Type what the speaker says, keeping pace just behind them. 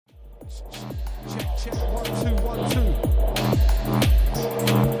Check, 1 2 1 2.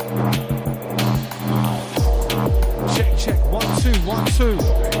 Check, 1 2 1 2.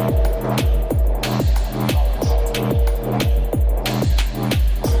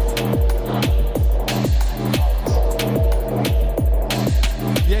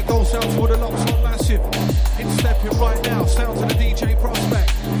 Yeah, go sound for the locks on massive. It's stepping right now. Sound to the DJ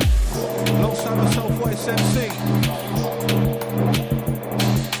Prospect. Low sound of Self Voice MC.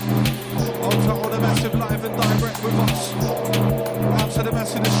 On the massive live and direct with us. Out to the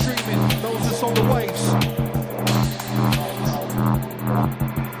massive streaming. Those that's on the waves.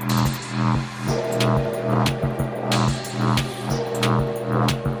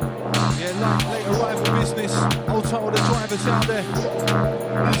 Yeah, late arrival business. I'll tell the drivers out there.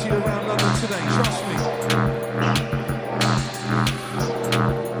 Easy around London today, trust me.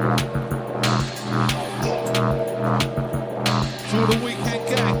 To the weekend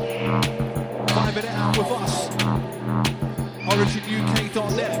gang. Vibing it out with us.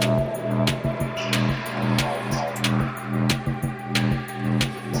 OriginUK.net.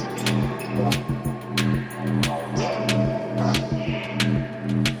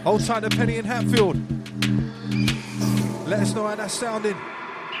 Hold tight to Penny in Hatfield. Let us know how that's sounding.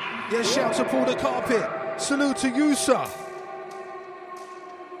 Yeah, shout to Paul the Carpet. Salute to you, sir.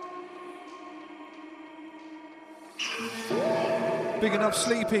 Big enough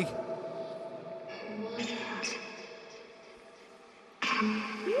Sleepy.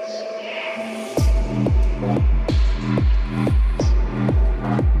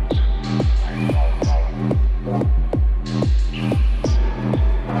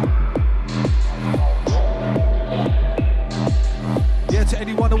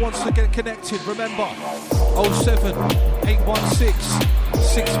 Wants to get connected, remember 07 816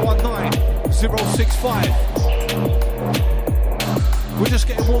 619 065. We're just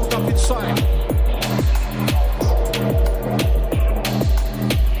getting warmed up inside.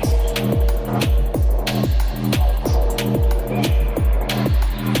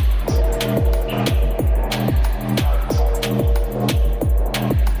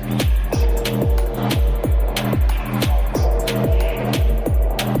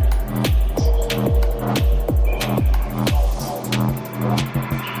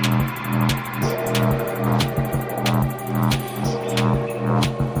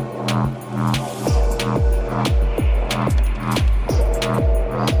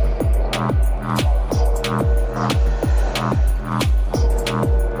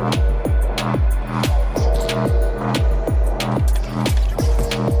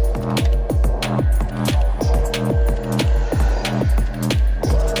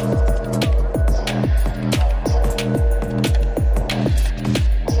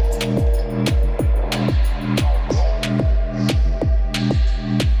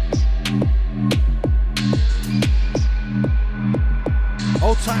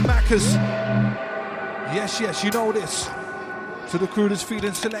 Yes, you know this. To the crew that's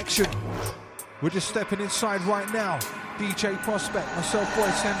feeding selection. We're just stepping inside right now. DJ Prospect, myself,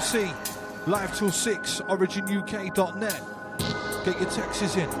 Voice MC. Live till 6, OriginUK.net. Get your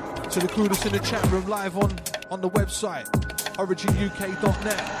texts in. To the crew that's in the chat room live on the website,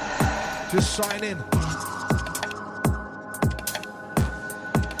 OriginUK.net. Just sign in.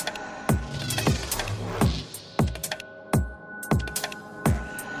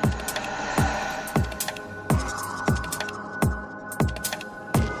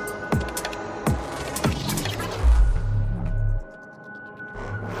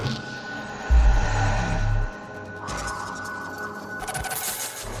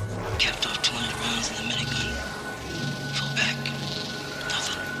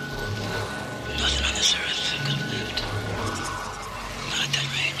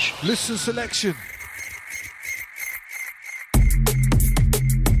 Listen selection.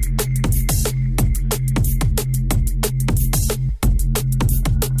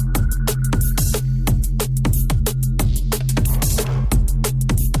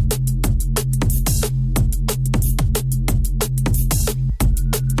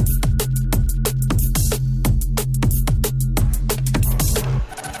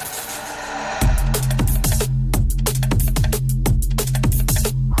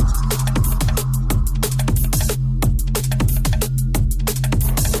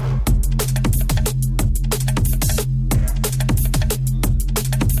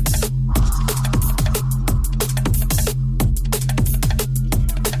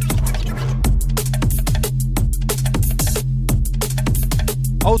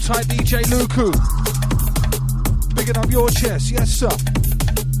 Hold tight, DJ Luku. Bigging up your chest, yes sir.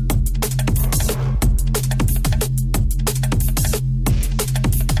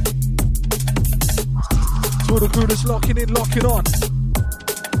 To all the crew that's locking in, locking on.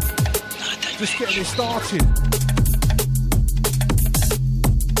 Just getting it started.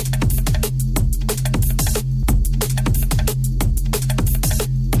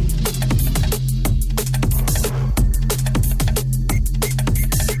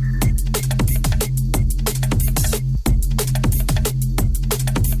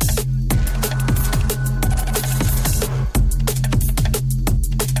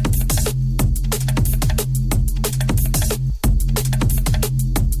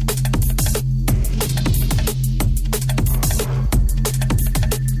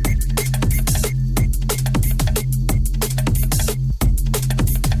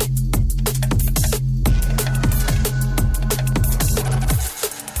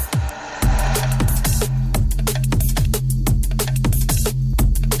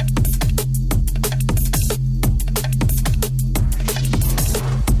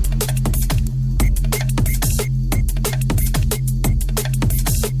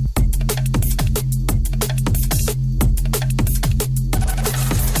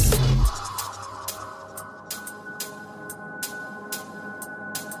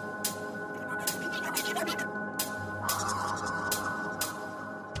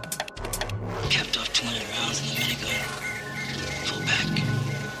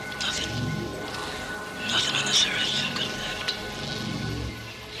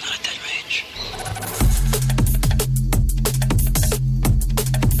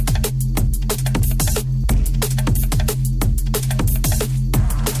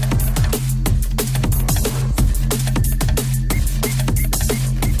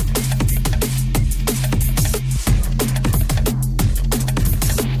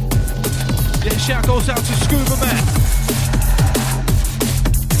 Shout goes out to Scuba Man.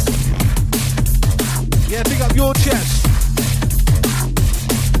 Yeah, pick up your chest.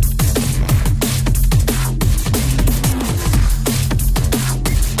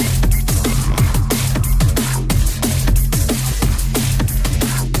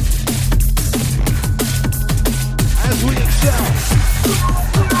 As we excel.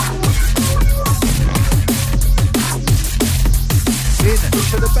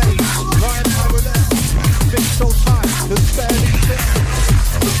 To the base, right parallel, mix so tight, there's barely fit.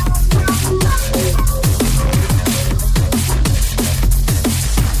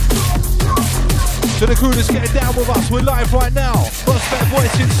 To the crew that's getting down with us, we're live right now. Prospect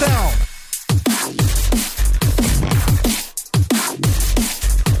voice in sound.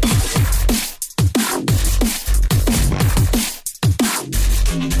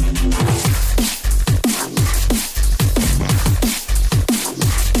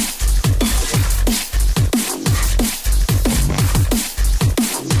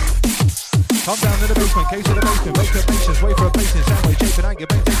 Come down to the basement, case of the basement, make your patience, wait for a placement, sound shaping, angle,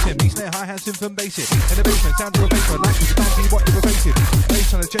 bang, tasting, beat snare, high hats, synth and basic. In the basement, sound to a basement, like you can't see what you're replacing.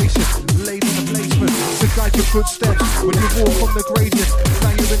 Bass on adjacent, laid on the placement, to guide your footsteps when you walk on the gradient.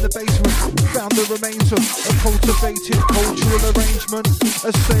 Now you're in the basement, found the remains of a cultivated cultural arrangement.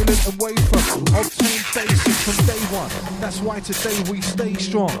 Assailant and wafer, obtained basics from day one. That's why today we stay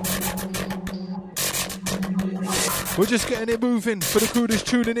strong. We're just getting it moving for the crew that's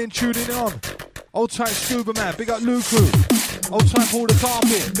tuning in, tuning on. Old type Scuba Man, big up Luku. Old type Paul the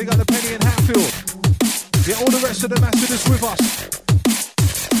Carpet, big up the Penny and Hatfield. Yeah, all the rest of the ambassadors with us.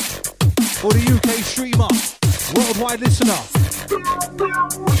 All the UK streamer, worldwide listener.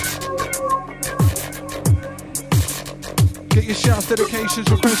 Get your shouts,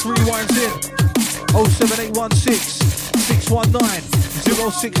 dedications, requests, rewinds in. 07816 619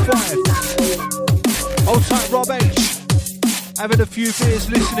 065. Old type Rob H, having a few beers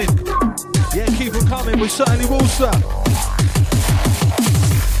listening. Yeah, keep them coming, we certainly will, sir.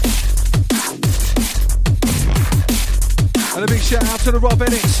 And a big shout out to the Rob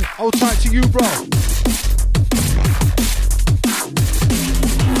Enix. Old tight to you, bro.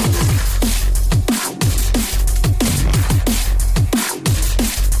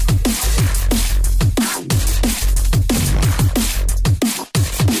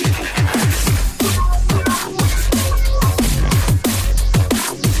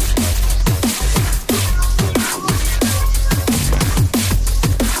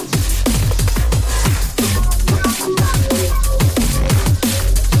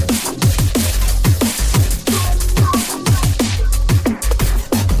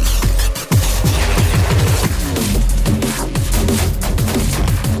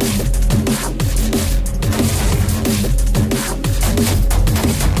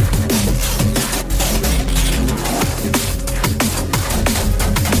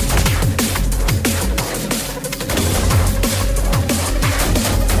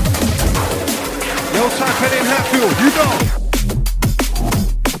 Yo, type it in Hatfield, you know.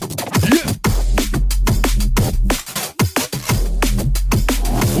 Yeah.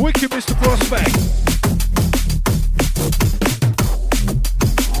 Wicked Mr. Prospect.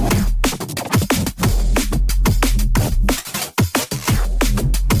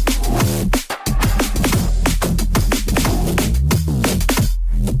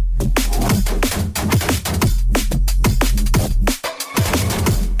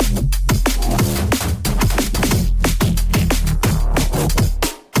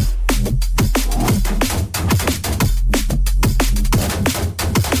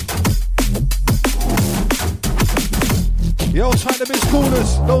 Yo, tight the mid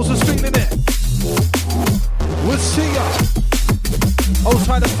corners, those who's feeling it. We'll see ya. Hold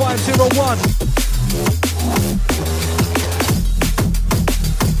tight the 501.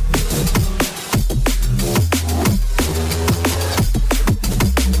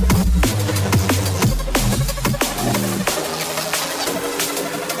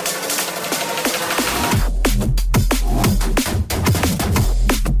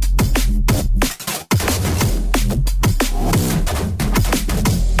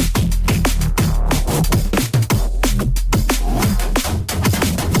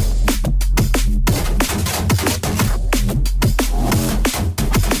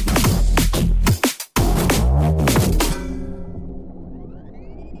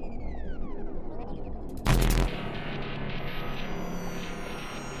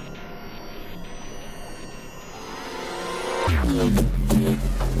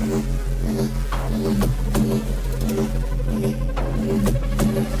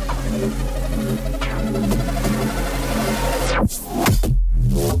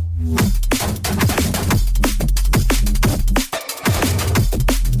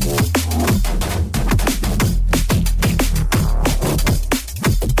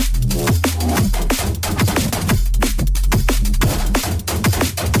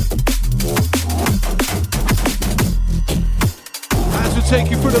 Take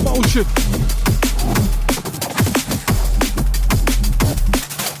you through the motion.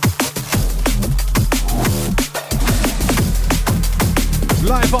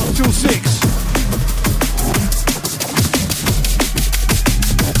 Live up till 6.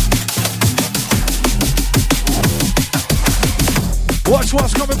 Watch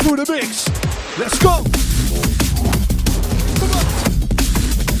what's coming through the mix. Let's go. Come on.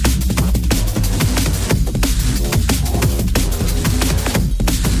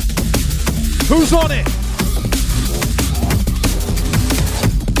 Who's on it?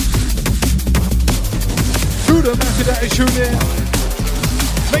 To the massive that is tuning.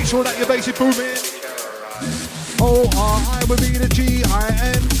 Make sure that your bass is booming. O-R-I will be the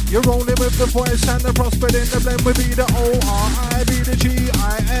G-I-N. You're rolling with the voice and the prospect in the blend will be the O-R-I be the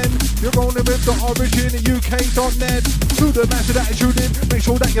G-I-N. You're rolling with the origin UK.net. To the massive that is tuning. Make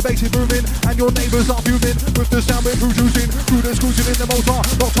sure that your bass is moving and your neighbours are fuming with the sound we're producing. Through the screws in the motor,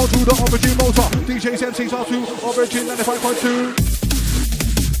 locked on to the origin motor. DJ's MCs are to origin 95.2.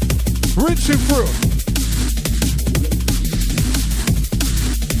 Rinsing through.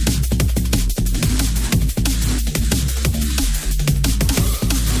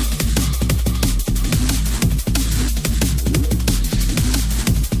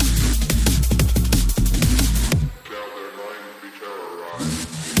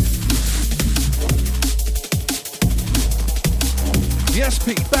 Yes,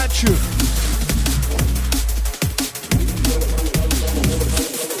 Pete, bad tune.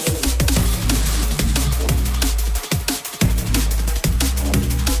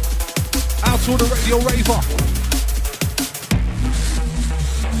 Out to the radio raver.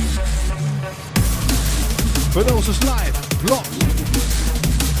 For those that's live, locked.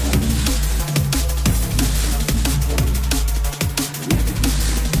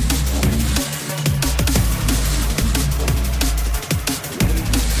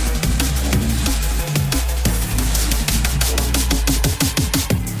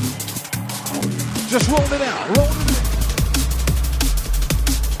 Just roll it out, roll it in.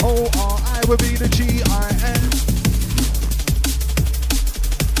 O-R-I will be the G-I-N.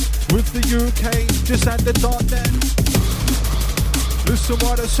 With the UK, just add the .net. Listen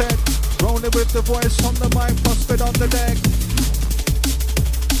what I said. Rolling with the voice on the mic, prospect on the deck.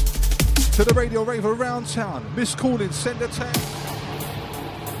 To the radio rave around town. Miss calling, send a text.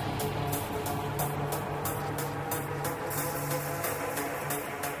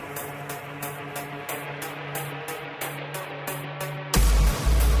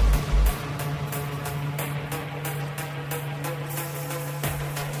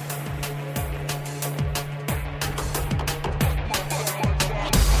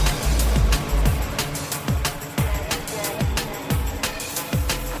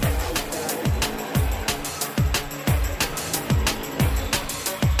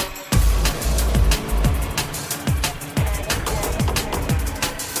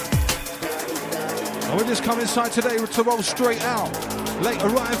 And we just come inside today to roll straight out. Late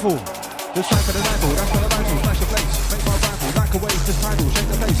arrival. Just time for the rival. That's for the rival. Smash the place. Make my rival. Like a wave. Just title.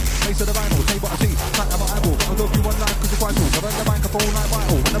 Shake the place. Face of the vinyl. Take what I see. Tight on my eyeball. I'll love you one life because you're vital. I run the microphone like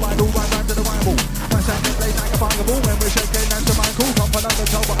vital. When the vital right round to the rival. My sound can play like a fireball. When we're shaking and to Michael. Come for another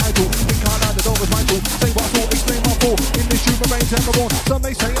tell what I do. Think hard out the door was vital. Say what I thought. Explain my thought. In this human brain temple. Some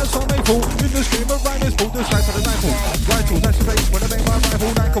may say and some may fall. In the stream of rhyme is full. Just time for the rifle. Vital. That's the place. When I make my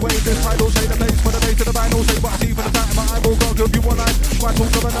rival. Like a wave. This title. Say the place. For the base of the vinyl. Say what I see for the tight of my eyeball. God give you one life. Vital.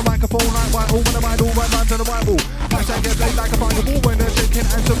 Come on the microphone like vital. When the vital right round to the rival. My sound get played like a fireball. When they're shaking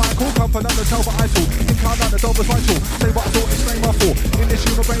and to Michael. Come for another tell what I thought. Think hard out the door was vital. Say what I thought. Explain my thought. In this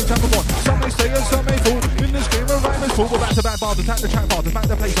human brain temple. Some may say and some may fall. In this game of rhyme is full. We're back to back bars. Attack the track bars. Attack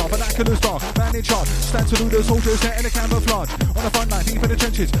the place off. Vernacular star. Man in charge. Stand to do the soldiers. Getting the camouflage. On the front line. Deep in the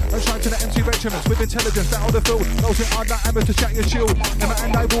trenches. And strike to the MC regiments. With intelligence. Battle the field. Those in hard like amber to chat your shield. Never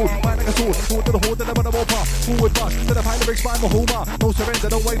and I rule. Man like a sword. Forward to the horde. Never the warpath. Forward march. To the pilot lyrics. Find the whole mark. No surrender.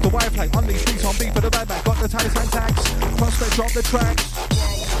 Don't wait for wire play. Unleash beats on beat for the bad man. Got the Talisman tags. Prospect drop the tracks.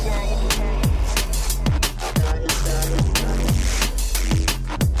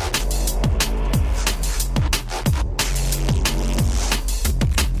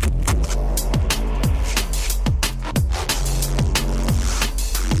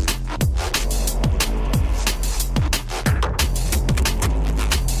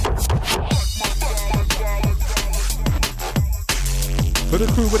 For the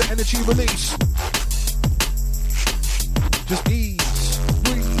crew with the energy release. Just ease,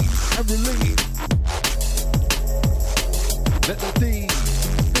 breathe, and relieve. Let the D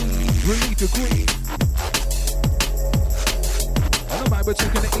relieve the grief. I don't mind, we're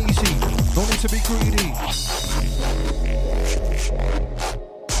taking it easy. No need to be greedy.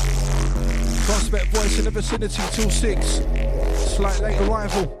 Prospect voice in the vicinity till 6. Slight late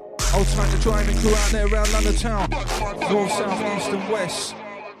arrival. Old time to driving crew out there around London town. North, south, east and west.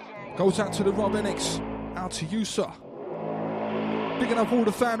 Goes out to the Robin X. Out to you, sir. Bigging up all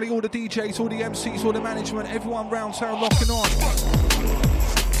the family, all the DJs, all the MCs, all the management, everyone round town locking on.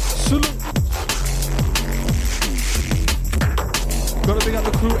 Salute. Gotta big up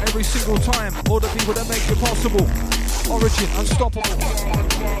the crew every single time. All the people that make it possible. Origin, unstoppable.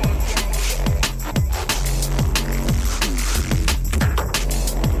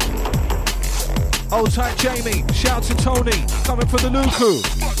 Old tight Jamie, shout to Tony, coming from the Luku.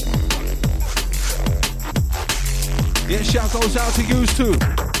 Yeah, shout goes out to you too.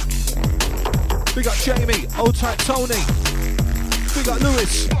 Big up Jamie, old tight Tony. Big up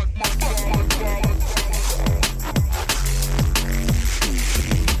Lewis.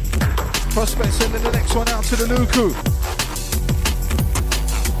 Prospect sending the next one out to the Luku.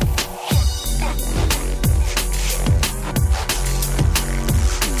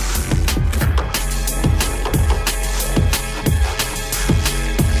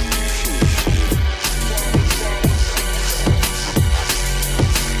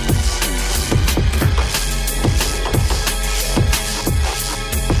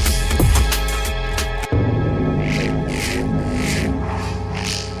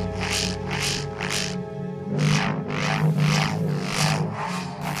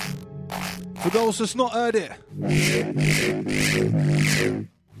 For those that's not heard it,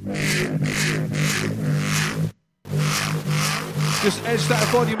 just edge that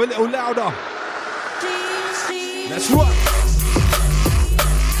volume a little louder. Let's rock.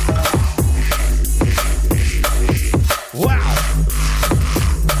 Wow.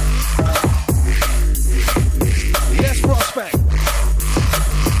 Yes, Prospect.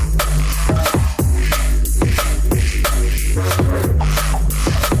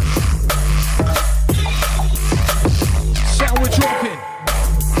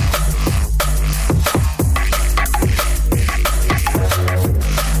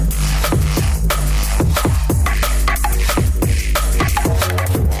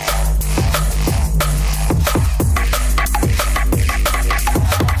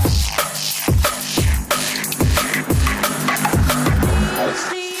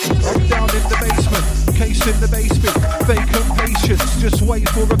 Just wait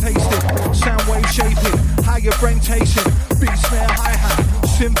for a pasting, sound wave shaping, higher brain tasting, beat snare hi-hat,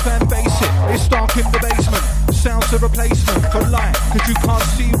 synth and bass it, it's dark in the basement, sounds a replacement for light, cause you can't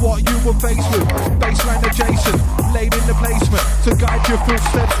see what you were faced with, baseline adjacent, laid in the placement, to guide your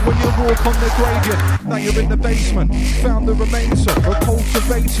footsteps when you walk on the gradient, now you're in the basement, found the remains of a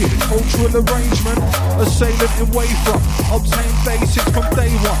cultivated cultural arrangement, assailant in wavefront, obtain basics from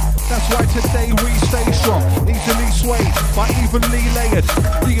day one, that's why today we stay strong, easily swayed by evenly layered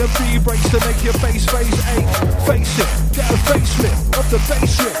D&B breaks to make your face phase 8. Face it, get a facelift of the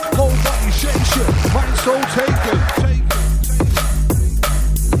bass shit. Whole body shake shit. Right so taken.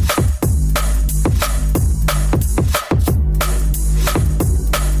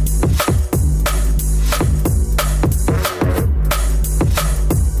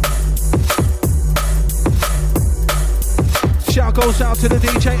 Shout goes out to the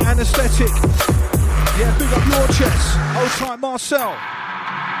DJ Anesthetic. Yeah, big up your chest. Hold tight, Marcel.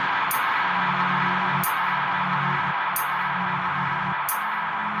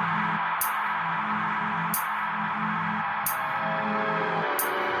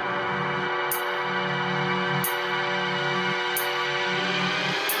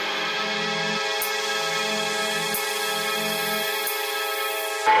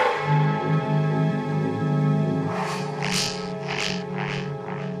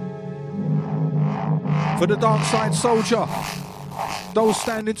 For the dark side soldier, those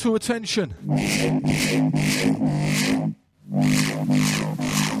standing to attention.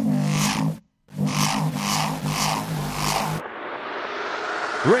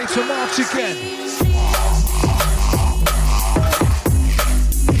 Ready to march again.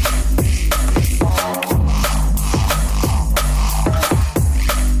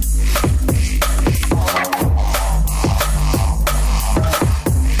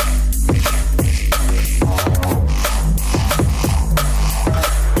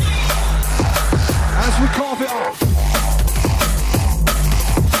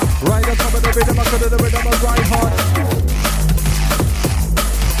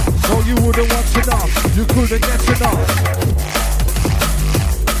 You couldn't get enough.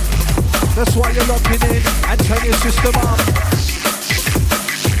 That's why you're locking in and turn your system up.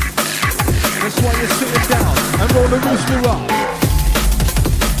 That's why you're sitting down and roll the rooster up.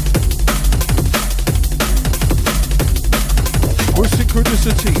 With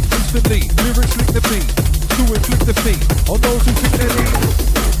synchronicity, instantly, lyrics lick the beat. To inflict the feet on those who think they're lead.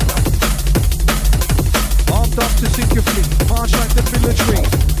 Armed up to sink your fleet, march like the military.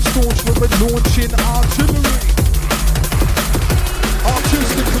 Staunch when we're launching artillery.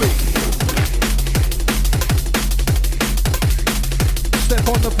 Artistically. Step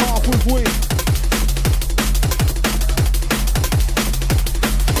on the path with wing.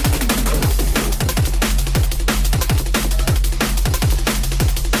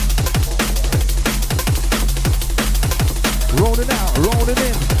 Rolling out, rolling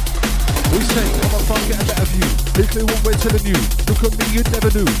in. We say, come on, front, get a better view. Be clear what we're telling you. Look at me, you'd never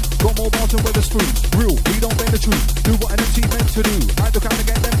do. Got more bars than Weatherspoons. Real, we don't bend the truth. Do what an MC meant to do. I look out and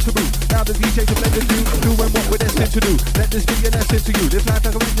get them to boot. Now the DJ to blend the view. Doing what we're destined to do. Let this be a lesson to you. Live life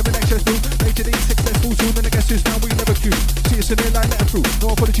like a rank of an excess through. Make it successful soon, and I guess it's now we never queue. See us in the line, let them through. No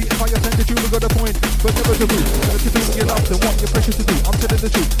apology if I offended you. We got a point, but never to prove. Never to do what you love, then what you're precious to do. I'm telling the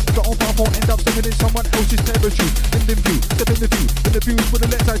truth. Got on path, won't end up stepping in someone else's territory. In the view, step in the view. In the views with the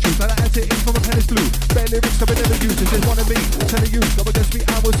left side juice. And I answer in from a pen is blue. Bare lyrics I would never use. It's just one of me. Telling you, go against me,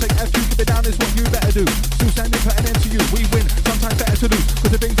 I will say F you. Keep it down is what you better do. Still standing for an end to you. We win, sometimes better to lose.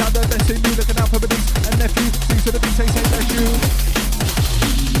 Cause it brings out the best in you. Looking out for the beats and nephew. These are the beats they say that's you.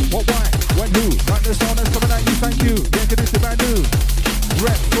 What, why, when, who? Like the song that's coming at you, thank you. Yeah, cause it's brand new.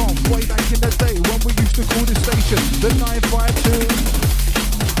 Rep from way back in the day when we used to call this station the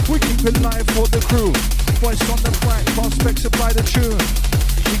 952. We keep it live for the crew. Voice on the track, prospects supply the tune.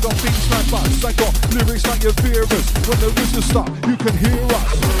 We got beats like us, I got lyrics like your fear us. When the whistles stop, you can hear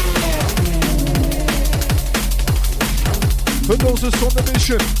us. For those that's on the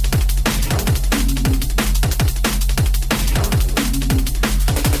mission.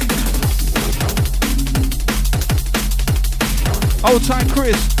 Old time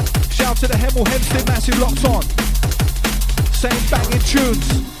Chris, shout to the Hemel Hempstead massive locked on. Same banging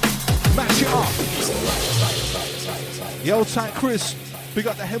tunes, mash it up. The old time Chris, we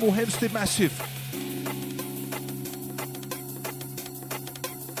got the Hemel Hempstead massive.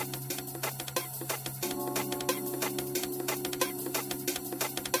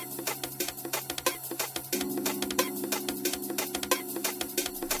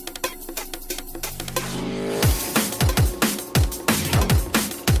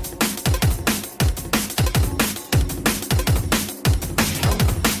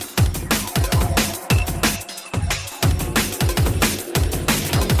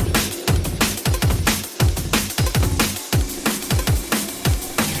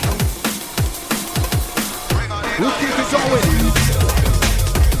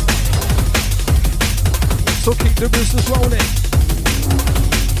 So keep the business rolling.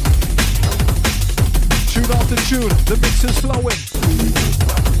 Tune after tune, the mix is flowing.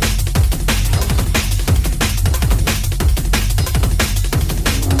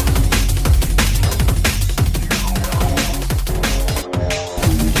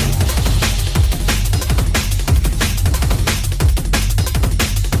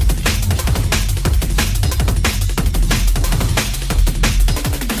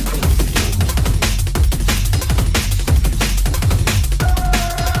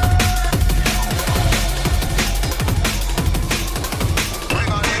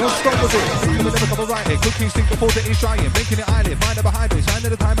 bit. Thinking of never come right here. Cooking stink before the is drying. Making it eyelid. Mind it behind it. Sign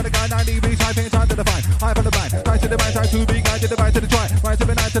of the time and the guy 90 degrees. Typing time to define. High from the blind. Right to the right side. Too big. Right to the right to the try. Right to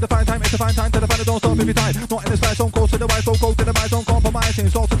the night to the fine time. It's the fine time to the fine. Don't stop every time. Not in the sky. Don't go to the right. Don't go to the right. Don't compromise.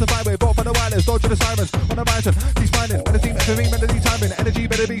 Slow to the flyway. Brought for the wireless. Dodge to the sirens. On the horizon. He's finding. And the team for me. Melody timing. Energy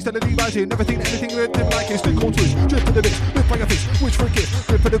better be steadily rising. Never seen anything written like it. Stick on twist. Drip to the bits. Lift by your fist. Which for a gift.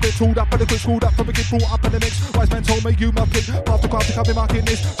 Grip for the grip. Tooled up for the grip. Screwed up from a kid. Brought up in the mix. Wise men told me you must pick. Path to craft to cover marking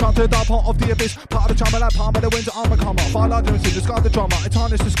this. Chant to the dark part of the abyss. Part of the charm of that palm of the winds. Armor come up. Far larger than sin. Discard the drama. It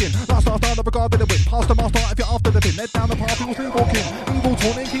tarnish the skin. Last star the regard with the wind. Past the master if you're after the pin. Let down the path. People still walking. Evil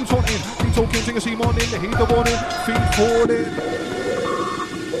taunting. Keeps haunting. Keep talking. Till you see morning. The heat the warning. Feet falling.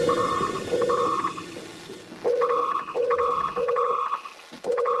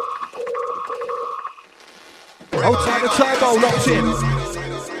 Outside the turbo, locked in.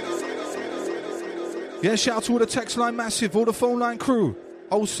 Yeah, shout out to all the text line massive, all the phone line crew.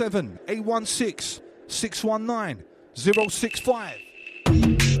 07 816 619 065.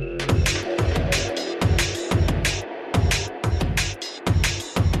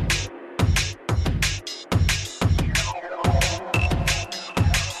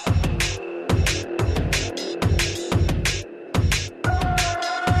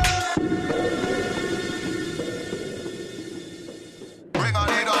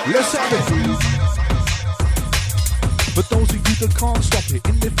 Let's have it. For those of you that can't stop it,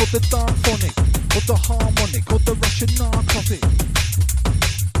 in there for the dark phonic, or the harmonic, or the Russian narcotic.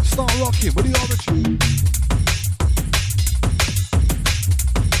 Start rocking with the origin.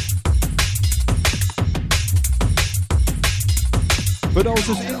 For those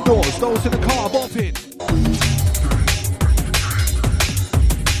that's indoors, those in the car, bopping.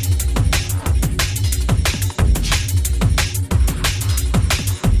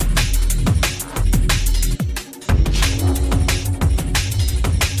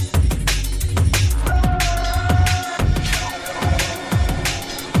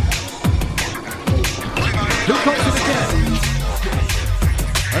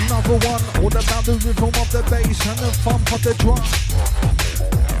 One, all about the rhythm of the bass and the thump of the drum.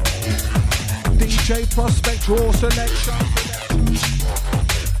 DJ Prospect Draw Selection.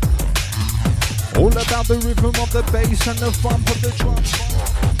 All about the rhythm of the bass and the thump of the drum.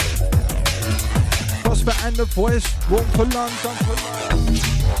 Prospect and the voice, one for London, for London.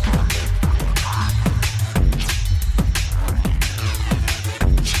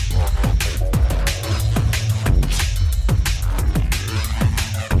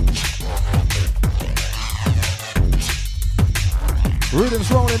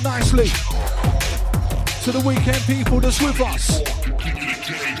 Rhythms rolling nicely. To the weekend people that's with us.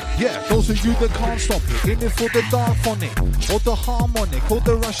 Yeah, those of you that can't stop it, in it for the dark phonic, or the harmonic, or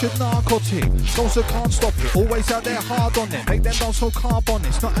the Russian narcotic. Those that can't stop it, always out there hard on it. Make them dance so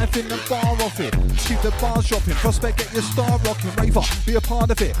carbonics, not having the bar off it. Keep the bars dropping, Prospect get your star rocking. Raver, be a part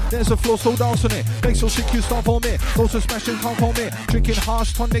of it. There's a floor, so dance on it. Make so sick you start for me. Those that smashing come for me. Drinking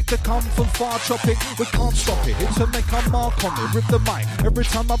harsh tonic that come from far tropic. We can't stop it, it's a make a mark on it. Rip the mic, every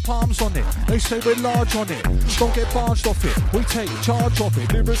time my palms on it. They say we're large on it, don't get barged off it. We take charge of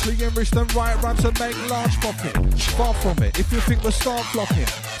it, lyrically enrich them right rhymes and make large profit. Far from it, if you think we'll start flopping.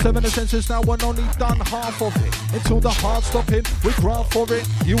 7 senses now and only done half of it. Until the heart stopping, we grab for it.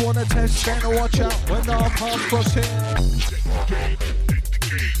 You wanna test, scan or watch out when our paths crossing.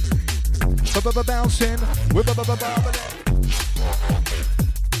 Bouncing, we're bubbling.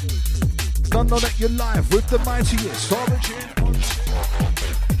 Don't know that you're live with the mightiest origin.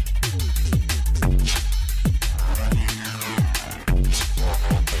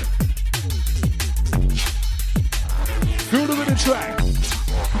 Feel the rhythm track.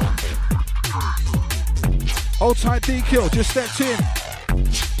 Hold tight, D-Kill, just stepped in.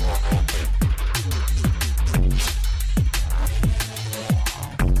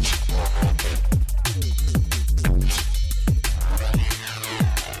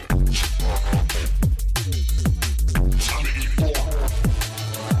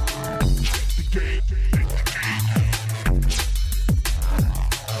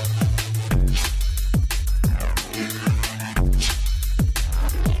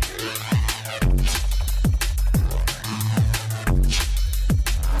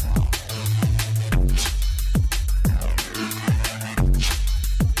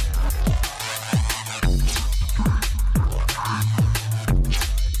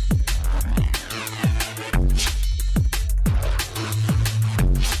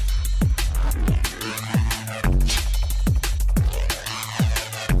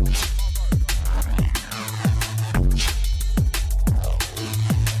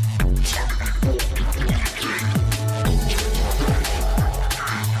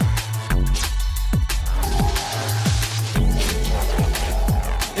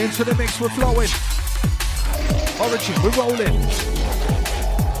 into the mix, we're flowing. Origin, we're rolling.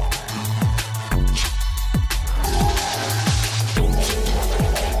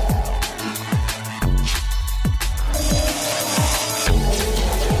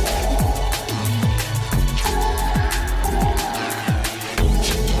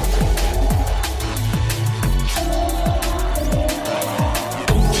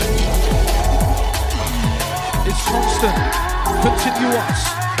 Continuous,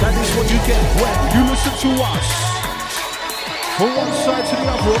 that is what you get when you listen to us. From one side to the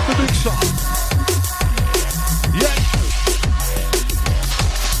other of the big side. Yeah.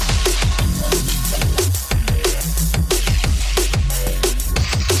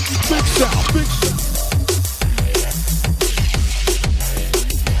 Big sound, big sound.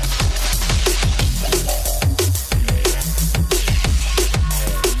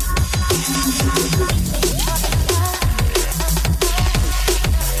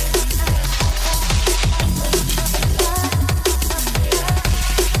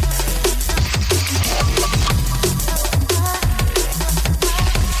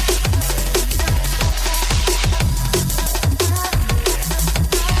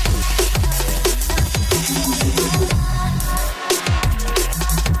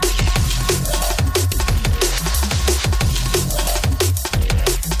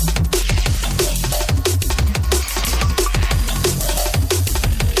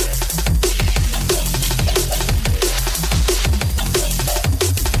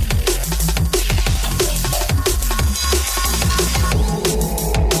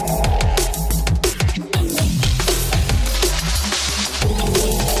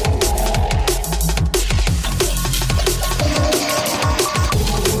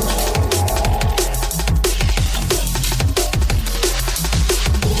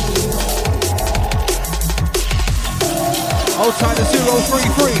 Outside the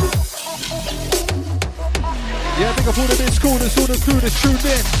 033. Yeah, I think I've ordered this cool, that's all the crew that's tuned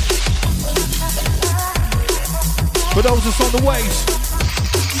in. For those that's on the waves,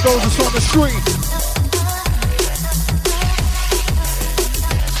 those that's on the street.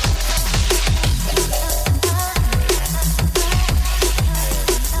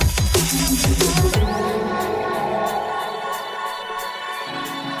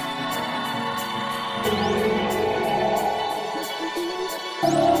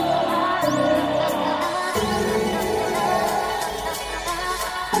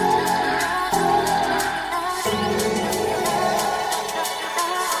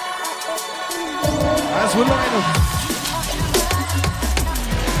 We're lining.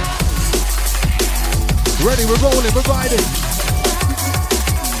 Ready, we're rolling, we're riding.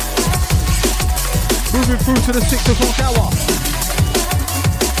 Moving through to the 6 o'clock hour.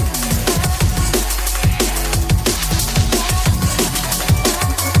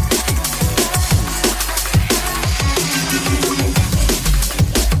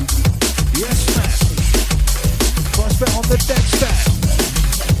 Yes, man. Prospect on the deck stand.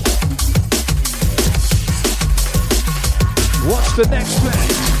 What's the next plan?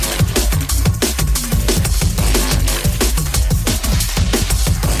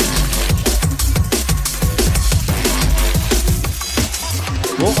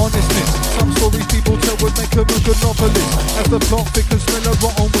 What honestness? Some stories people tell would make a good novelist. As the plot thickens, smell a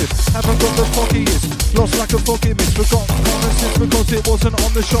rotten with. Haven't got the foggiest. Lost like a foggy mist. Forgotten common sense because it wasn't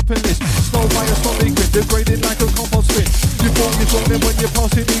on the shopping list. Snow by a snobby grin, degraded like a compost bin. You thought you saw them when you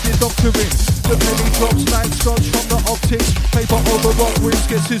passed it, needed doctoring. The penny drops like scotch from the optics. Paper over rock rings,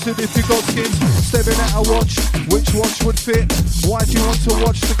 get scissored if you got skins. Staring at a watch, which watch would fit? Why do you want to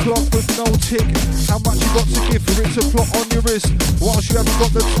watch the clock with no tick? How much you got to give for it to plot on your wrist? Whilst you haven't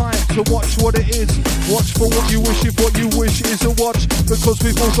got the time to watch what it is. Watch for what you wish if what you wish is a watch. Because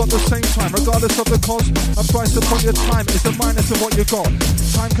we've all got the same time, regardless of the cost. A price upon your time is the minus of what you got.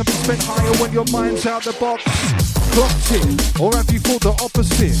 Time can be spent higher when your mind's out the box. Clocked it, or have you thought the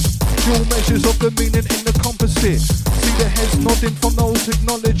opposite? Dual measures of the meaning in the composite. See the heads nodding from those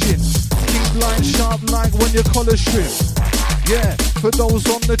acknowledging. Keep lines sharp like when your collar strip. Yeah, for those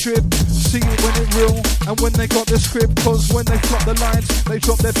on the trip, see it when it real and when they got the script. Cause when they flop the lines, they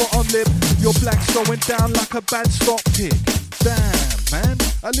drop their bottom lip. Your black's going down like a bad stock pick. Damn, man,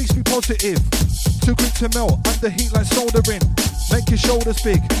 at least be positive. Too quick to melt, under heat like soldering. Make your shoulders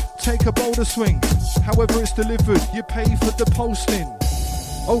big, take a bolder swing. However it's delivered, you pay for the posting.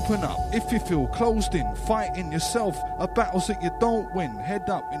 Open up if you feel closed in. Fighting yourself are battles that you don't win. Head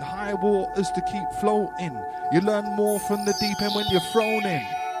up in high waters to keep floating. You learn more from the deep end when you're thrown in.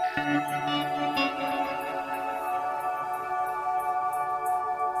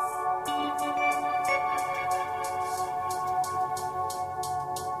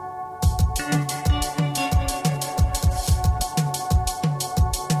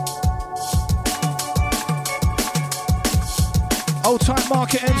 Old Time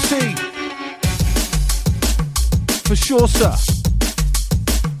Market MC. For sure, sir.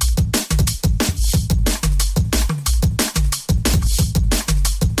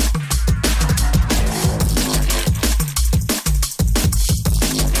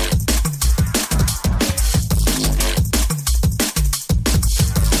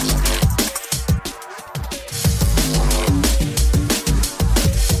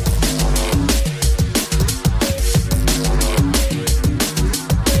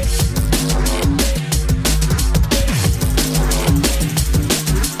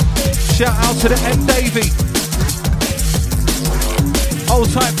 Shout out to the M. Davey. Hold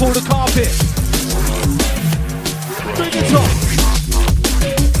tight, pull the carpet. Bring it on.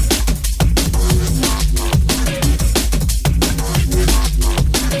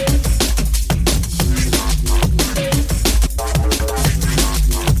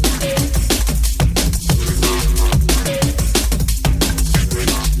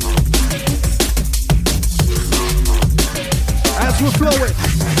 As we're flowing.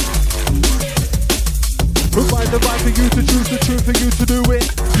 Provide the right for you to choose the truth for you to do it.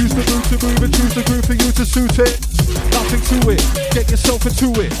 Use the route to move and choose the groove for you to suit it. Nothing to it, get yourself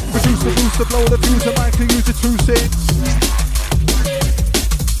into it. Produce the booster, blow the fuse, the mic to use it to sit.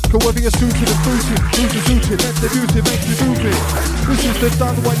 However you're suited and fruited, who's the suited, let the beauty make you move it. This is the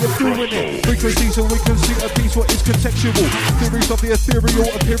done while you're doing it. Frequencies so we can see a piece what is contextual. Theories of the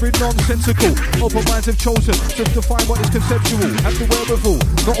ethereal appearing nonsensical. Open minds have chosen to define what is conceptual. Have the wherewithal,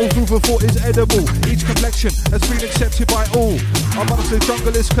 not all food for thought is edible. Each complexion has been accepted by all. Amongst the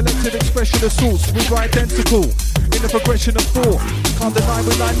jungle is collective expression of sorts. We are identical in the progression of four. Can't deny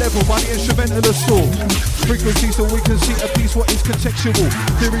with line level by the instrumental assault. Frequencies so we can see a piece what is contextual.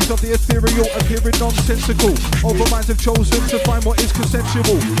 Theories of the ethereal appearing nonsensical. Over minds have chosen to find what is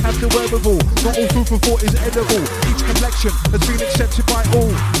conceptual. Have the wherewithal, not all food for thought is edible. Each complexion has been accepted by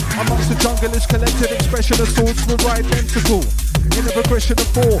all. Amongst the jungle is collective expression of sorts. We're identical in the progression of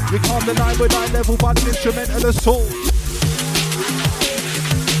four. We can't deny with eye level by the instrumental assault.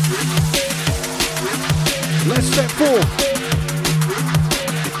 Let's step forward.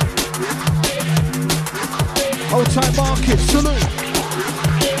 Old Time Market, salute.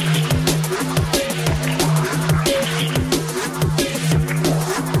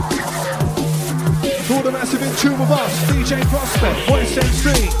 To all the massive in tune with us, DJ Prospect, Voice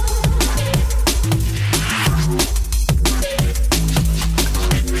MC.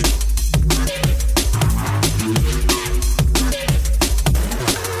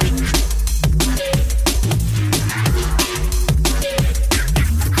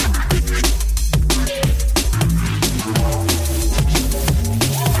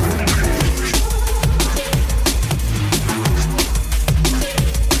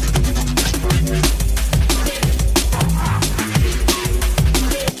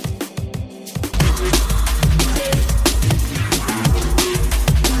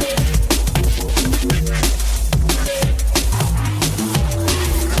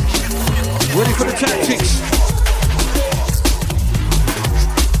 Ready for the tactics.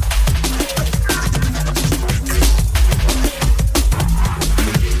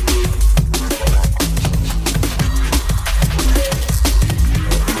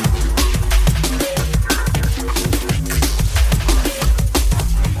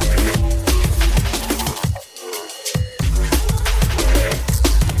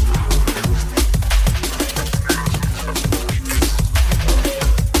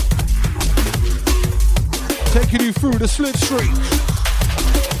 Taking you through the slipstream.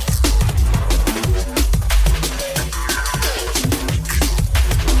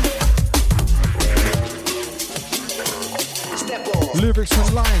 Lyrics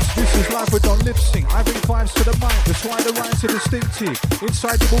and lines, this is live, we don't lip sync. I bring vibes to the mic, that's why the rhymes are distinctive.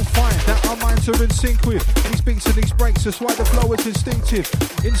 Inside you will find that our minds are in sync with these beats and these breaks, that's why the flow is instinctive.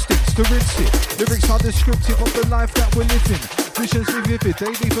 Instincts to rinse it, lyrics are descriptive of the life that we're living. Visions are vivid,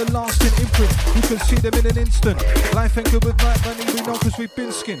 they leave a lasting imprint. You can see them in an instant. Life ain't good with night money, we know cause we've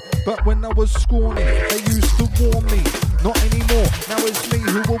been skinned. But when I was scorning, they used to warn me. Not anymore, now it's me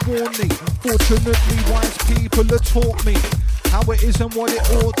who will warn me. Fortunately, wise people have taught me how it is and what it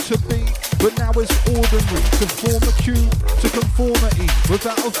ought to be. But now it's ordinary to form a cue to conformity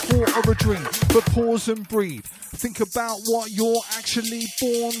without a thought or a dream. But pause and breathe. Think about what you're actually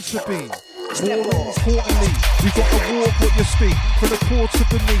born to be. More importantly, you've got to walk what you speak from the core to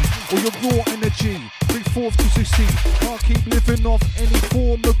the knee, or your raw energy. Bring forth to succeed. Can't keep living off any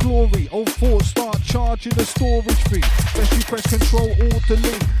form of glory. Old thoughts start charging the storage fee. Best you press control or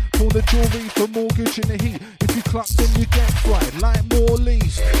delete. Pull the jewelry for mortgage in the heat. If you cluck, then you get fried like more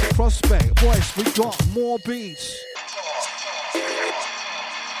lease. Prospect, voice, we got more beats.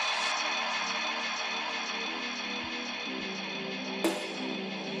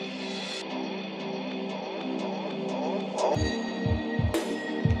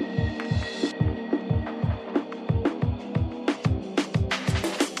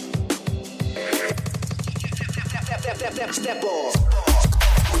 Step off.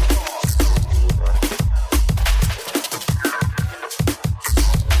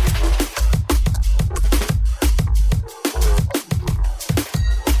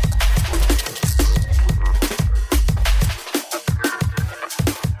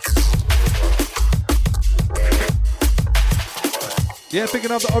 Yeah,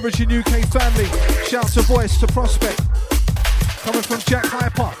 picking up the Origin UK family. Shout to Voice, to Prospect. Coming from Jack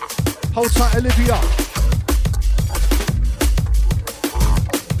Hyper. Hold tight, Olivia.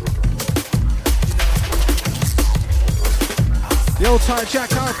 The old tight Jack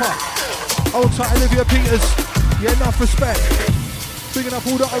Hyper. Old tight Olivia Peters. Yeah, enough respect. Picking up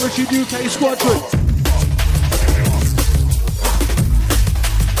all the Origin UK squadron.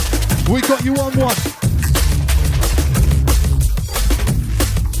 We got you on one.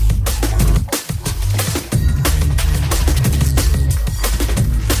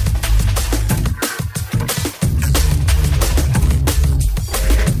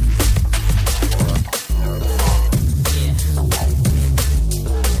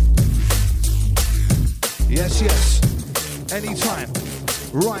 Anytime,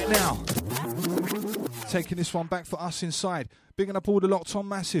 right now. Taking this one back for us inside. Bigging up all the locked on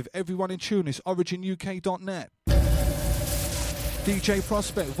massive. Everyone in tune. It's originuk.net. DJ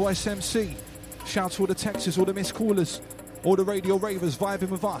Prospect, Voice MC. Shout to all the texters, all the missed callers, all the radio ravers vibing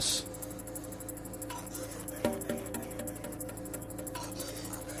with us.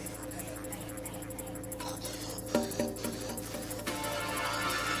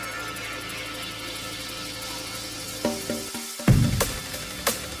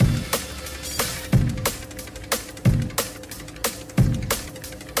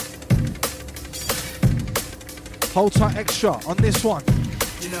 Hold tight extra on this one.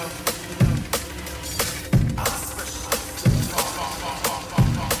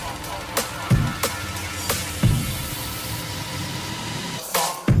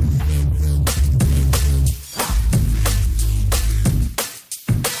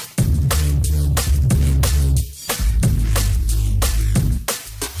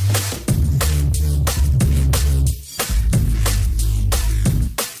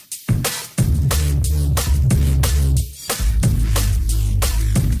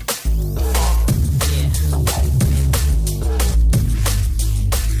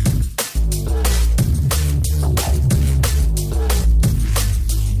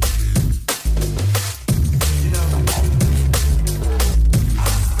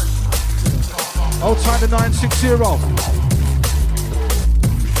 Hold tight the 960.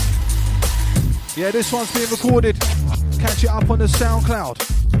 Yeah, this one's being recorded. Catch it up on the SoundCloud.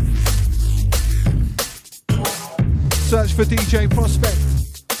 Search for DJ Prospect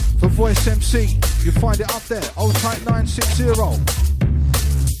for Voice MC. You'll find it up there. Hold tight 960.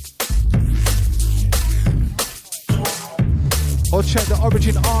 Or check the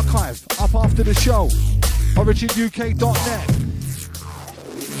Origin archive up after the show. originuk.net.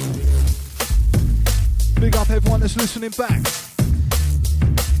 Big up everyone that's listening back.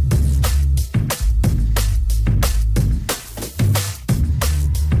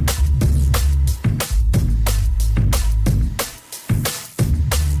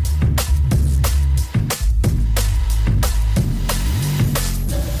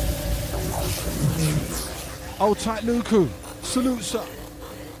 Hold tight Luku, salute sir.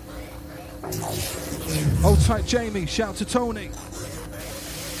 Hold tight Jamie, shout to Tony.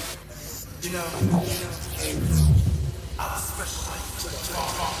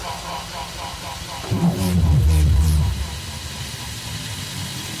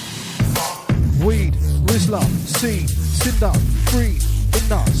 Weed, Rizla, Seed, Cinder, Breed,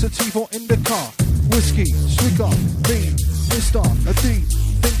 Inna, Sativa in the car, Whiskey, Swigger, Bean, Mister, Adeed,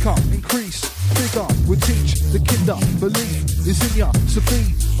 Thinker, Increase, Bigger, we teach the kinder, believe is in ya, so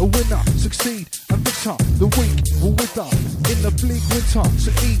be a winner, succeed, and victor, the weak will wither, in the bleak winter,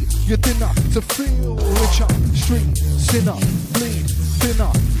 so eat your dinner, to feel richer, street, sinner, bleed,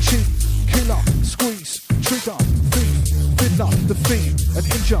 thinner, cheat, killer, squeeze, trigger, thief, fiddler, defeat, and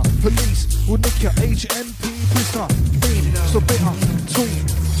injure, police will nick your HMP prisoner, bean, so bitter, tweet,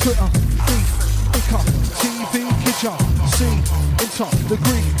 Twitter, beef, bicker, TV, kitchen, see, enter,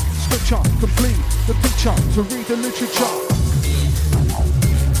 degree, scripture, complete, the picture, to read the literature.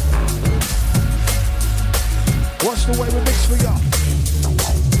 Watch the way we mix for ya.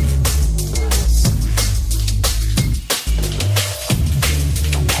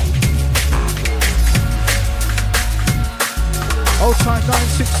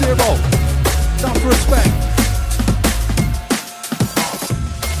 Enough respect.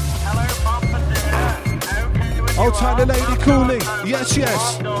 Hold tight, the lady cooling. Yes,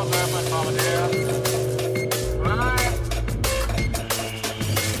 yes.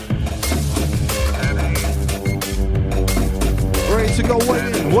 Ready to go,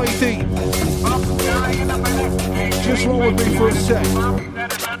 waiting. Just roll with me for a sec.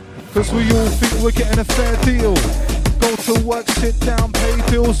 Cause we all think we're getting a fair deal. Go to work, sit down, pay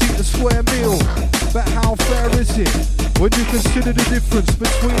bills, eat a square meal. But how fair is it when you consider the difference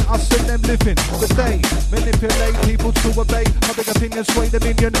between us and them living? But they manipulate people to obey. Public opinion sway the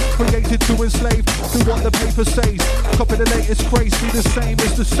minion, created to enslave. Do what the paper says. Copy the latest craze. Be the same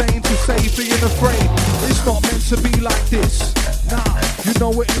as the same to say being afraid. It's not meant to be like this. Nah, you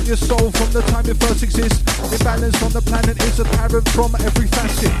know it in your soul from the time it first exists. Imbalance on the planet is apparent from every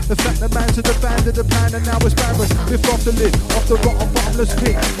facet. The fact that man's at the band of the plan and now it's barren. Lift off the lid, off the rotten bottomless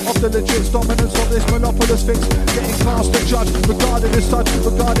pit. Off the legit dominance of this monopolist fix. Getting cast and judged, regarded as such.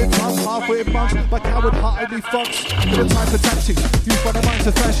 Regarded tongue, half-witted monks by coward-heartedly fucks. With the type of tactics used by the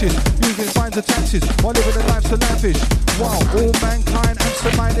minds of fascists. Using fines of taxes while living their lives to lavish. Wow, all mankind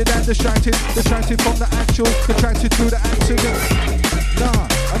absent-minded and distracted. Distracted from the actual, contracted through the accident. Nah,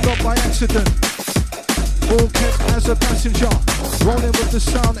 I'm not by accident. All kept as a passenger. Rolling with the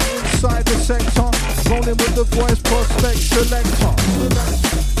sound inside the sector. Rolling with the voice prospect selector.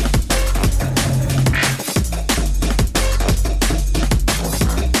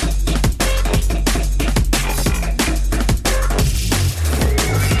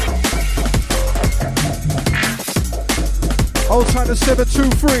 Hold tight to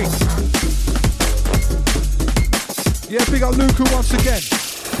 723. Yeah, big up Luca once again.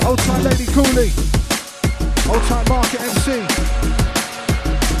 Hold tight Lady Cooley. Hold tight Market MC.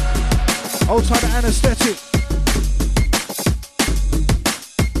 Hold tight the Anesthetic.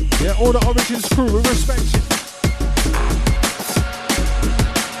 Yeah, all the Origins crew, we respect it.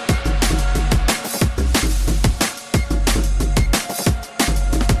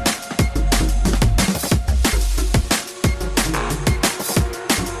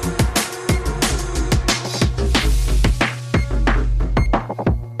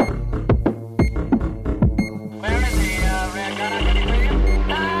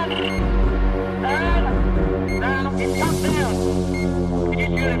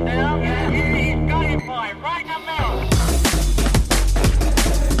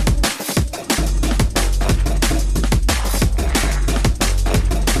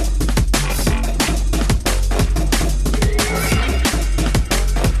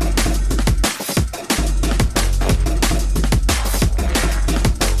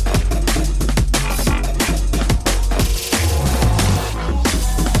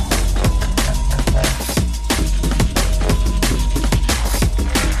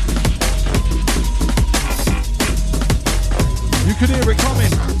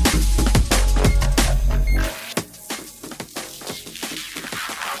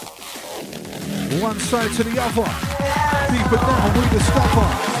 To the other, deeper down we discover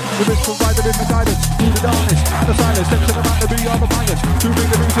the bits provided in the guidance through the darkness and the silence. Steps in the mountain beyond the violence to bring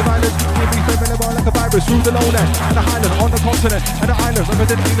the roots of violence. Give me familiar like a virus through the lowland and the highland on the continent and the island.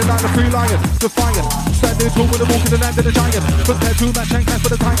 Representing the night of free lion, defiant, standing tall with a walk in the land of the giant. Prepared to match and clash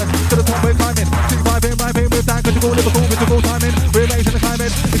for the titan to the top we're climbing. See rhyming with that critical Liverpool physical timing. We're raising the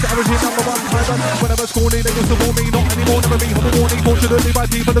climate. It's the average number one climber. Whenever scorning they used to warn me, not anymore. Never me on the warning. Fortunately by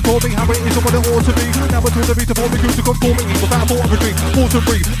people that told me how it is and what it ought to be. Now it's to be to form the crew to conformity without thought of retreat. More to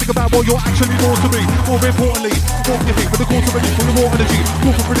breathe. Think about what you're actually born to be. More importantly, walk your feet for the course of relief, for the war energy.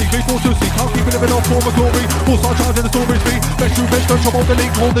 Call for relief, be forced to see. Can't keep it living off form of glory. Full star charging the stories be. Best true, best don't trouble the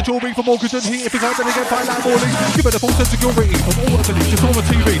league. Hold the jewelry for mortgage and heat. If it's hard, then again, find out more leagues. Give it a full sense of security from all the beliefs. Just on the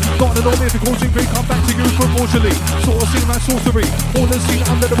TV. Not an army if it causing grief. Come back to you proportionally. Sort of seem like sorcery. All the scene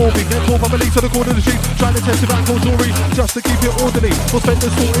under the morphine. Then pour from belief to the corner of the street. Trying to test it out for jewelry. Just to keep it orderly. We'll spend the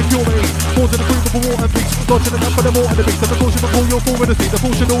sort in fury. More to the crew for war and peace. Dodging enough for the more and the beast. And the caution before you're forward to see. The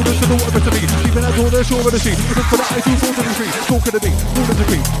portion orders to the water to me. Even as all the shore of the sea. Look for the eye to fall to the tree. Talk to the beat. Fall to the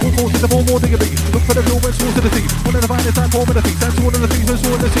tree. All force in the more diggity. Look for the real when source to the sea. One of the finest and form of the feet. Stand toward the feet and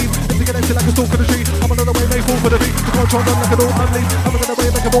sword in the sea. If they get empty like a stalk of the tree. I'm another way may fall for the beat. The control done like an old unleash. I'm another way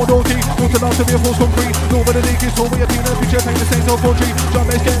make a more naughty. Not to last to be a force concrete. Nor but the league is all we have been a picture. Paint the same old poetry. Drum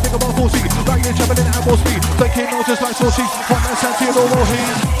bass getting big about 4C. Like you're traveling at more speed. Taking not just like saucy. One man Santi and all he.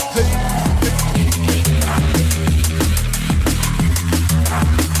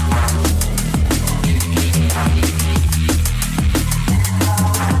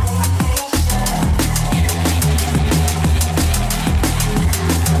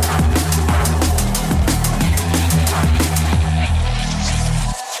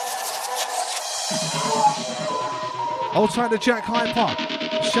 Hold tight to Jack Hyper.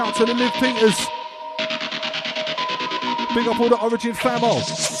 Shout to the Liv Peters. Big up all the Origin famo.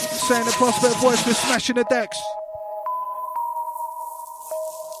 Saying the Prospect Boys for smashing the decks.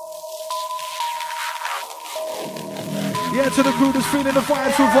 Yeah, to the crew that's feeling the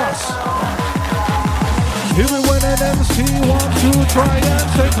vibes with us. Even when an MC wants to try and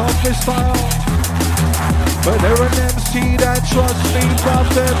take off his style, but they're an MC that trusts me, but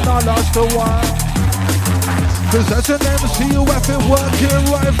they've not lost a while. Cause that's an MC who have been working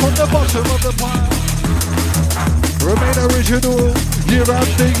right from the bottom of the pile. Remain original, year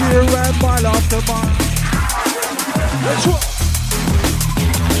after year and mile after mile. Let's roll.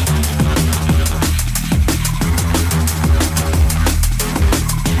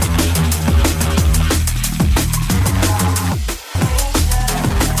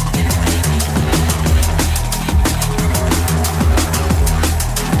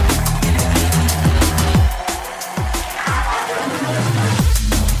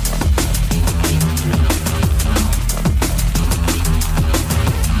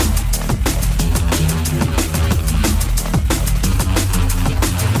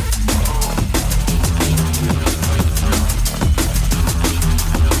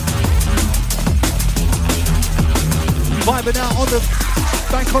 Vibing out on the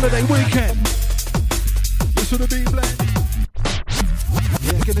bank holiday weekend. This would have been blend.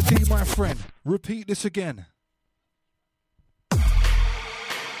 Yeah, gonna do my friend. Repeat this again.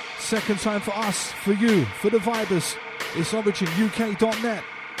 Second time for us, for you, for the vibers. It's OriginUK.net.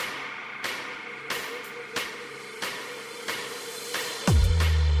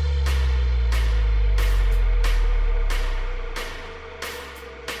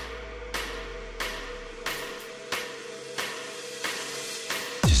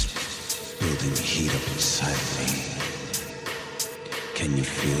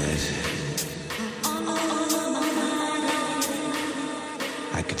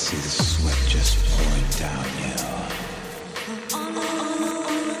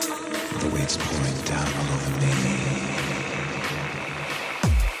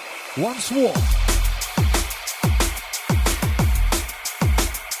 Once more.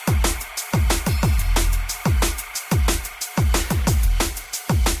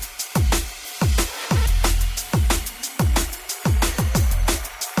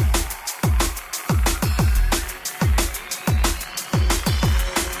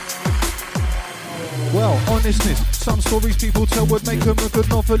 Well, honestness. Some stories people tell would make them a good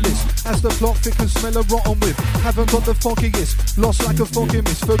novelist. As the plot thick and smell a rotten with. Haven't got the foggiest. Lost like a foggy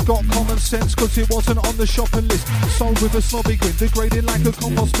mist. Forgot common sense cause it wasn't on the shopping list. Sold with a snobby grin. Degrading like a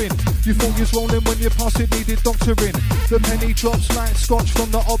compost bin. You thought you was rolling when your past it needed doctoring. The penny drops like scotch from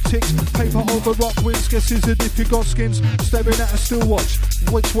the optics. Paper over rock wins. Guess is it if you got skins. Staring at a still watch.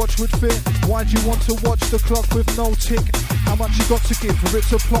 Which watch would fit? Why'd you want to watch the clock with no tick? How much you got to give for it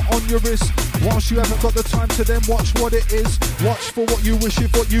to plot on your wrist? Whilst you haven't got the time to then watch what it is. Watch for what you wish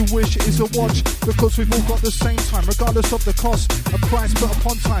if what you wish is a watch. Because we've all got the same time regardless of the cost. A price put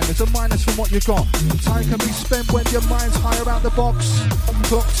upon time is a minus from what you got. Time can be spent when your mind's higher out the box.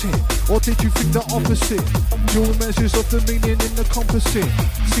 Clocked it, or did you think the opposite? Dual measures of the meaning in the composite.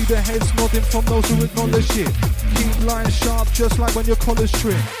 See the heads nodding from those who acknowledge it. Keep lines sharp just like when your collar's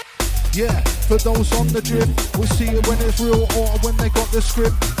trimmed. Yeah, for those on the drip, we'll see it when it's real or when they got the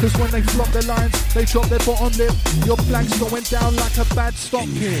script. Cause when they flop their lines, they drop their bottom lip. Your blank's going down like a bad stock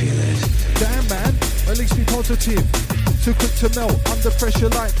kid. Damn man, at least be positive. Too quick to melt, under pressure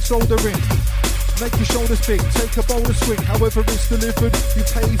like soldering. Make your shoulders big, take a bolder swing. However it's delivered, you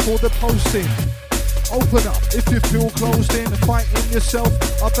pay for the posting. Open up if you feel closed in. Fighting yourself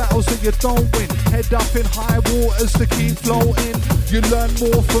are battles that you don't win. Head up in high waters to keep floating. You learn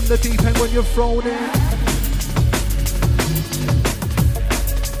more from the deep end when you're thrown in.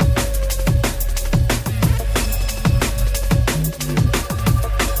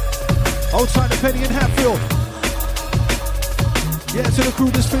 Old time to Penny and Hatfield. Yeah, to the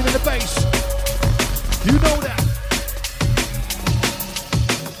crew that's feeling the bass. You know that.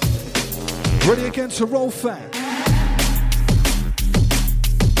 Ready again to roll fat.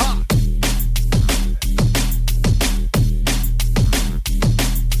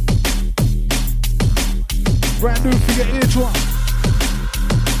 Brand new for your eardrum.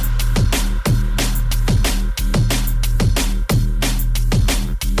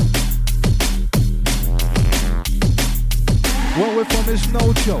 Where we're from is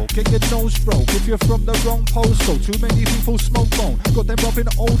no show, get your nose broke if you're from the wrong postcode. Too many people smoke bone, got them robbing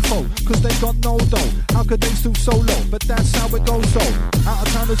old folk, cause they got no dough. How could they stoop so low? But that's how it goes, so out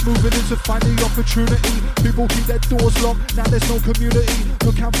of towners moving in to find the opportunity. People keep their doors locked, now there's no community.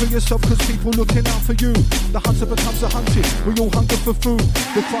 Look out for yourself, cause people looking out for you. The hunter becomes a hunted, we all hunger for food.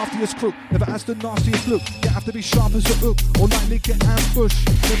 The craftiest crook never has the nastiest look. You have to be sharp as a hook, or likely get ambushed.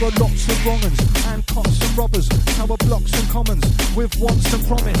 There are lots of wrong-uns, and cops and robbers, tower blocks and commons, with wants and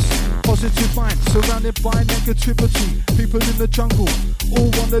promise. Positive minds surrounded by negativity. People in the jungle all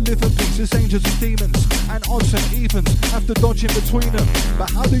want to live in peace. It's angels and demons, and odds and evens have to dodge in between them.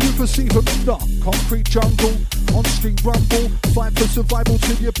 But how do you perceive them in the concrete jungle? On street rumble, fight for survival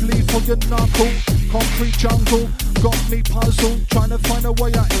till you bleed for your knuckle. Concrete jungle, got me puzzled, trying to find a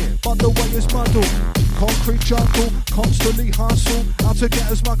way out here, but the way is muddled. Concrete jungle, constantly hustle, out to get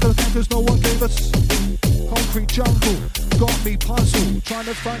as much as I can cause no one gave us. Concrete jungle, got me puzzled, trying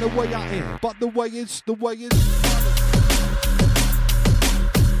to find a way out here, but the way is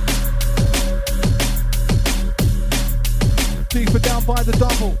deeper down by the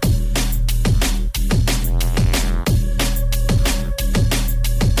double.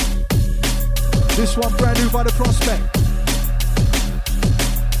 This one brand new by the Prospect.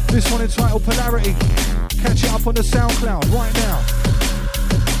 This one entitled Polarity. Catch it up on the SoundCloud right now.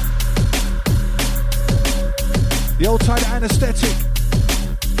 The old title Anesthetic.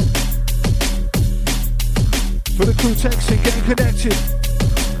 For the crew texting, getting connected.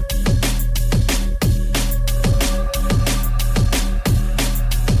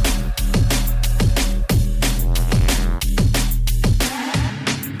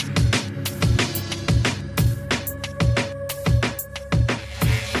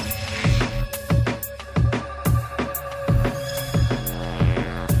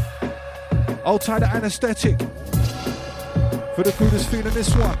 Old title Anesthetic. For the crew that's feeling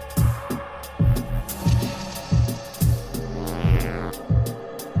this one.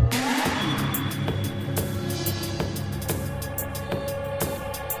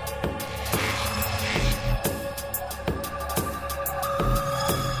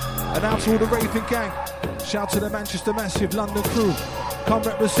 And out to all the raving gang. Shout to the Manchester Massive London crew. Come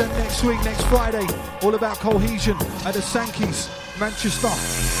represent next week, next Friday. All about cohesion at the Sankeys, Manchester.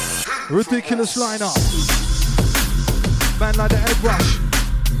 Ridiculous lineup. Man like the Ed Rush,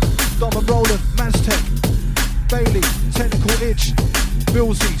 Dom and Roland, Maztec, Bailey, Technical Itch,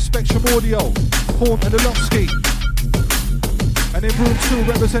 Billsy, Spectrum Audio, Horn and Alomsky. And in room 2,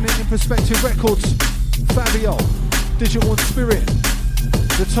 representing In Perspective Records, Fabio, Digital and Spirit,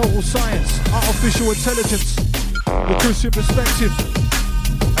 The Total Science, Artificial Intelligence, The Christian Perspective,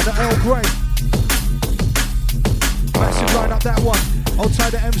 and the Earl Grey. Massive lineup that one.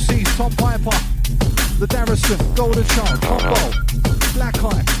 Outside the MCs, Tom Piper, The Darrison, Golden Child, Combo, Black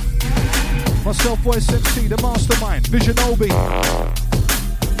Eye, myself, Voice MC, The Mastermind, Vision Obi.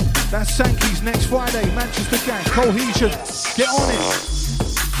 That's Sankeys next Friday, Manchester Gang, Cohesion, get on it.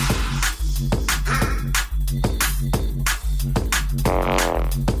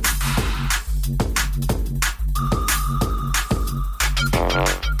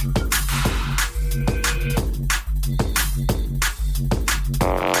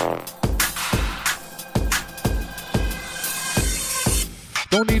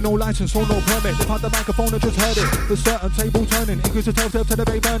 Don't need no license or no permit. If I had the microphone, I just heard it. The certain table turning, increase the telltale to the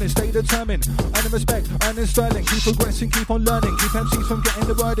bay burning. Stay determined, earning respect, earning sterling. Keep progressing, keep on learning. Keep MCs from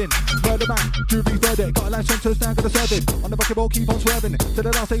getting the word in. Murder man, jury verdict. Got a license, now gotta serve it. On the bucketball, keep on swerving. To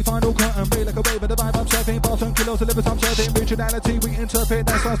the last day, final curtain. Ray like a wave of the vibe I'm surfing. Bars and kilos, deliver some serving. Originality, we interpret.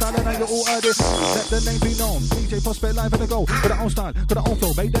 That's our style and now you all heard it. Let the name be known. DJ Prospect live in the go. Got our own style, got our own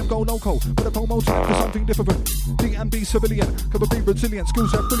flow. Made them go loco. Put a promo time for something different. D&B civilian, could be resilient.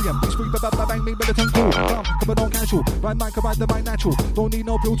 Schools are brilliant. Be sweet, bang me, militant cool. Come on, casual. Ride mic, ride the mic natural. Don't need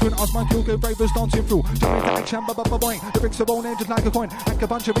no filtering. Ask my kill, good ravers dancing through. Jamaica action, boing. The bricks are bone engines like a coin. Like a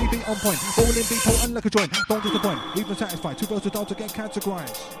bunch of beat on point. Rolling beat, potent like a joint. Don't disappoint. Leave them satisfied. Too versatile to get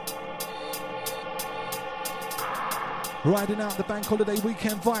categorized. Riding out the bank holiday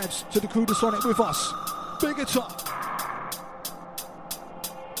weekend vibes to the crew that's on it with us. Big it up.